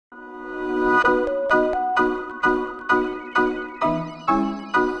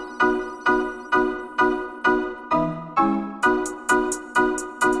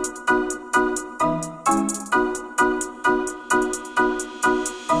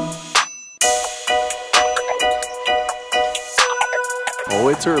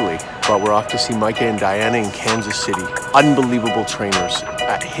it's early, but we're off to see Micah and Diana in Kansas City. Unbelievable trainers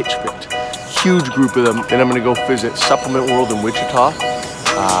at HitchFit. Huge group of them. Then I'm gonna go visit Supplement World in Wichita.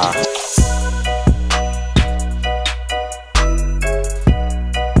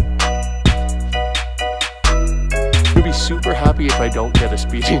 I'd be super happy if I don't get a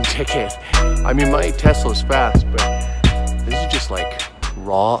speeding ticket. I mean, my Tesla's fast, but this is just like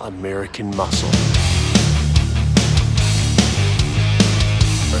raw American muscle.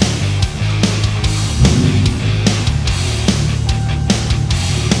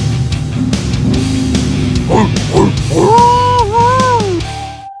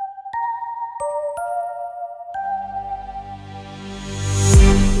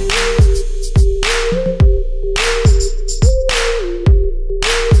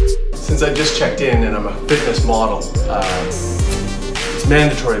 Since I just checked in and I'm a fitness model, it's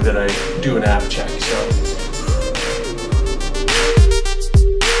mandatory that I do an app check, so.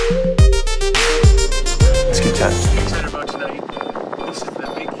 Let's get that. Excited about tonight. This is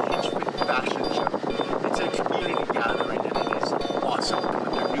the big HitchFit fashion show. It's a community gathering and it is awesome.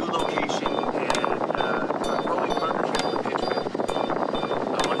 With their new location and a growing partnership with HitchFit. I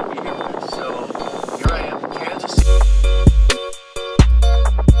want to be here for this. So here I am, Kansas City.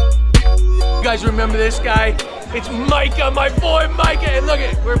 You guys remember this guy? It's Micah, my boy Micah, and look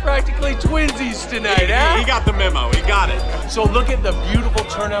at, we're practically twinsies tonight, huh? He got the memo, he got it. So look at the beautiful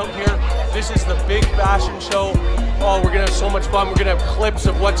turnout here. This is the big fashion show. Oh, we're gonna have so much fun. We're gonna have clips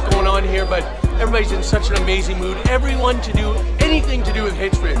of what's going on here, but everybody's in such an amazing mood. Everyone to do anything to do with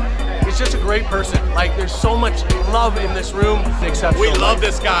HitchFit. It's just a great person. Like, there's so much love in this room. We love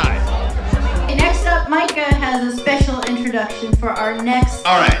this guy. Okay, next up, Micah has a special introduction for our next.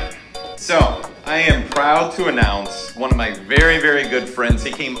 All right, so I am proud to announce one of my very, very good friends.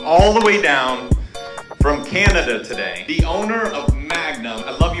 He came all the way down from Canada today. The owner of Magnum.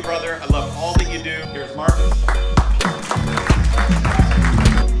 I love you, brother. I love all that you do. Here's Marcus.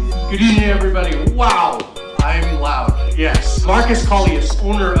 Good evening, everybody. Wow, I'm loud. Yes. Marcus Collius,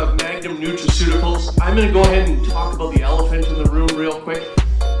 owner of Magnum Nutraceuticals. I'm gonna go ahead and talk about the elephant in the room real quick.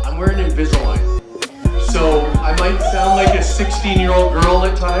 I'm wearing Invisalign. So I might sound like a 16-year-old girl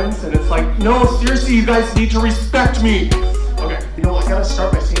at times, and it's like, no, seriously, you guys need to respect me. Okay, you know, I gotta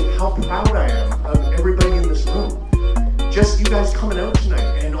start by saying how proud I am of everybody in this room. Just you guys coming out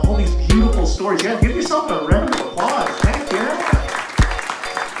tonight and all these beautiful stories. Yeah, give yourself a round of applause. Heck yeah.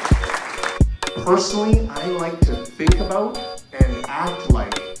 Personally, I like to think about and act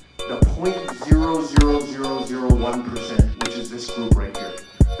like the 0.00001%, which is this group right here.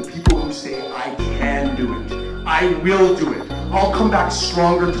 The people who say, I can do it, I will do it, I'll come back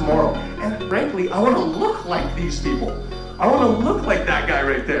stronger tomorrow. And frankly, I want to look like these people. I want to look like that guy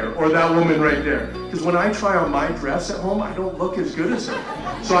right there, or that woman right there. Because when I try on my dress at home, I don't look as good as her.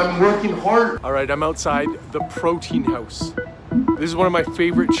 So I'm working hard. All right, I'm outside the Protein House. This is one of my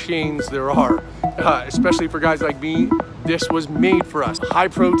favorite chains there are, especially for guys like me. This was made for us. High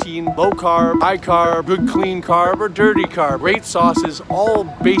protein, low carb, high carb, good clean carb, or dirty carb. Great sauces, all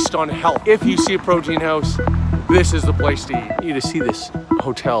based on health. If you see a Protein House, this is the place to eat. You need to see this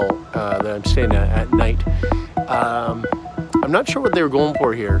hotel that I'm staying at night. I'm not sure what they were going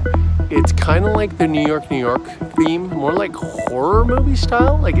for here. It's kind of like the New York theme, more like horror movie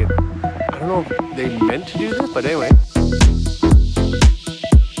style. Like I don't know if they meant to do this, but anyway.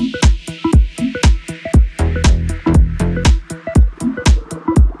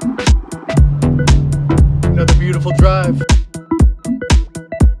 Another beautiful drive.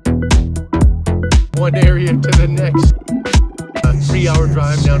 One area to the next. A 3-hour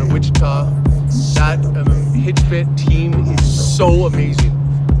drive down to Wichita. That HitchFit team is so amazing.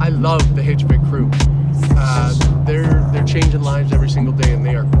 I love the HitchFit crew. They're changing lives every single day, and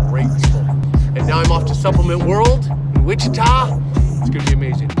they are great people. And now I'm off to Supplement World in Wichita. It's gonna be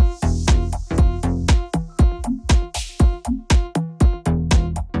amazing.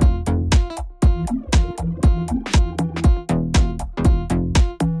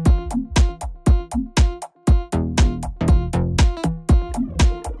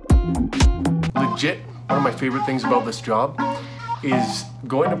 Legit, one of my favorite things about this job is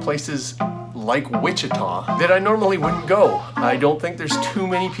going to places like Wichita that I normally wouldn't go. I don't think there's too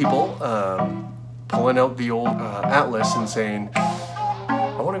many people pulling out the old atlas and saying,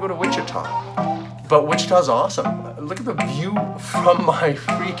 I want to go to Wichita. But Wichita's awesome. Look at the view from my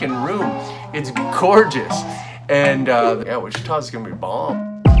freaking room. It's gorgeous. And yeah, Wichita's gonna be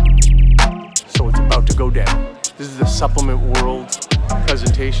bomb. So it's about to go down. This is the Supplement World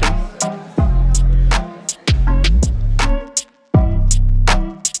presentation.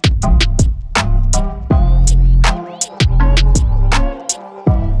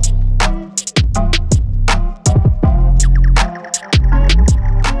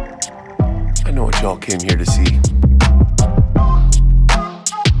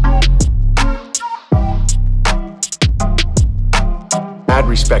 mad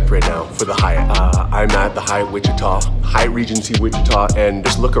respect right now for the Hyatt. I'm at the Hyatt Wichita, Hyatt Regency Wichita, and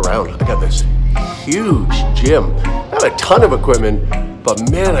just look around. I got this huge gym. I have a ton of equipment, but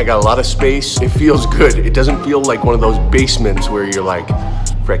man, I got a lot of space. It feels good. It doesn't feel like one of those basements where you're like,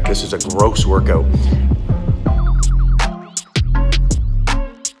 frick, this is a gross workout.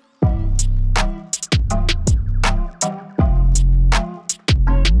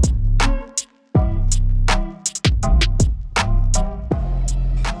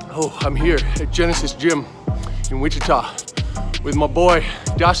 Oh, I'm here at Genesis Gym in Wichita with my boy,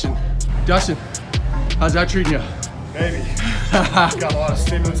 Dustin. Dustin, how's that treating you? Maybe. Got a lot of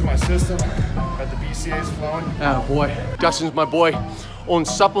stimulants in my system. Got the BCAs flowing. Oh boy. Dustin's my boy. Owns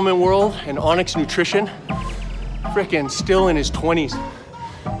Supplement World and Onyx Nutrition. Frickin' still in his 20s.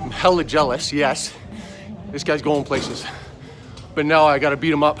 I'm hella jealous, yes. This guy's going places. But now I gotta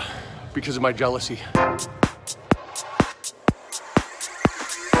beat him up because of my jealousy.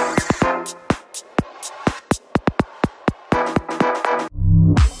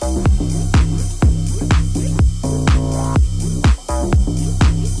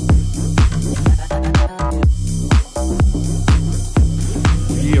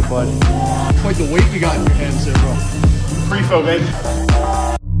 Buddy. Quite the weight you got in your hands there, bro. Pre-fo, baby.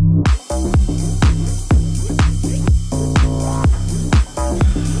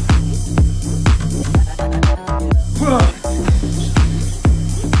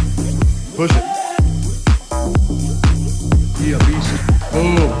 Push it. Yeah, beast.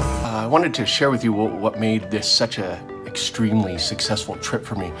 Boom. I wanted to share with you what made this such a extremely successful trip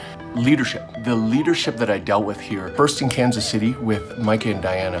for me. Leadership. The leadership that I dealt with here, first in Kansas City with Micah and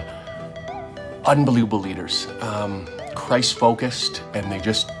Diana, unbelievable leaders, Christ-focused, and they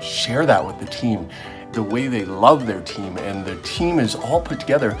just share that with the team. The way they love their team, and the team is all put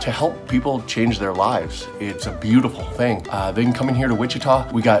together to help people change their lives. It's a beautiful thing. Then coming here to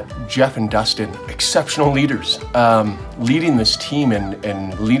Wichita, we got Jeff and Dustin, exceptional leaders, leading this team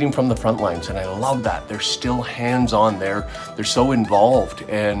and leading from the front lines, and I love that. They're still hands-on, they're so involved,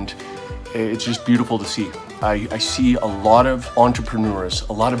 and it's just beautiful to see. I see a lot of entrepreneurs,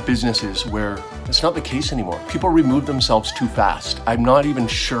 a lot of businesses where it's not the case anymore. People remove themselves too fast. I'm not even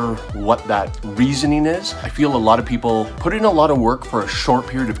sure what that reasoning is. I feel a lot of people put in a lot of work for a short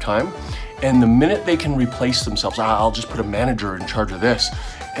period of time, and the minute they can replace themselves, I'll just put a manager in charge of this,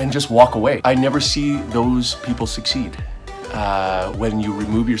 and just walk away. I never see those people succeed when you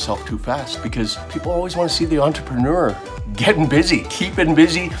remove yourself too fast, because people always want to see the entrepreneur getting busy, keeping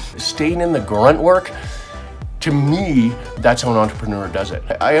busy, staying in the grunt work. To me, that's how an entrepreneur does it.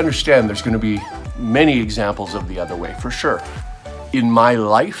 I understand there's going to be many examples of the other way, for sure. In my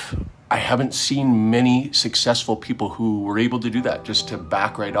life, I haven't seen many successful people who were able to do that, just to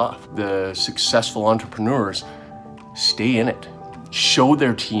back right off. The successful entrepreneurs stay in it, show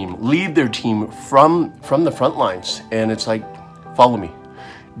their team, lead their team from the front lines. And it's like, follow me,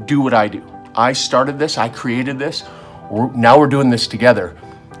 do what I do. I started this, I created this, now we're doing this together.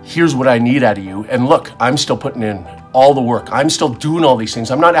 Here's what I need out of you. And look, I'm still putting in all the work. I'm still doing all these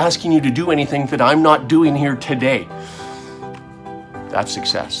things. I'm not asking you to do anything that I'm not doing here today. That's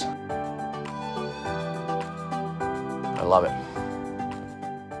success. I love it.